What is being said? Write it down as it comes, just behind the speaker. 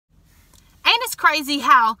crazy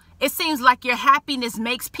how it seems like your happiness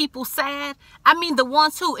makes people sad? I mean, the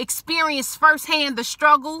ones who experienced firsthand the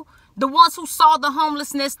struggle, the ones who saw the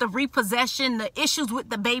homelessness, the repossession, the issues with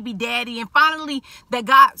the baby daddy, and finally that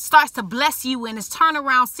God starts to bless you in his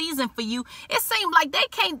turnaround season for you, it seems like they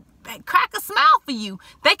can't crack a smile for you.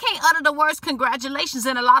 They can't utter the words congratulations,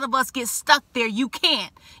 and a lot of us get stuck there. You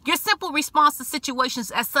can't. Your simple response to situations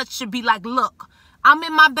as such should be like, look, I'm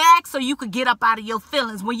in my bag so you could get up out of your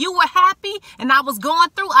feelings. When you were happy and I was going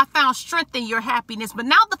through, I found strength in your happiness. But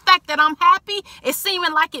now the fact that I'm happy, it's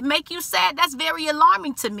seeming like it make you sad. That's very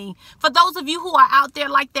alarming to me. For those of you who are out there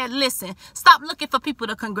like that, listen, stop looking for people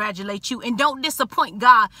to congratulate you and don't disappoint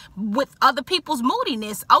God with other people's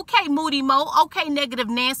moodiness. Okay, Moody Mo. Okay, Negative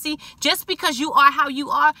Nancy. Just because you are how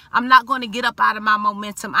you are, I'm not going to get up out of my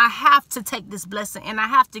momentum. I have to take this blessing and I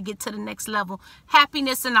have to get to the next level.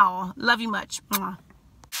 Happiness and all. Love you much. Mwah.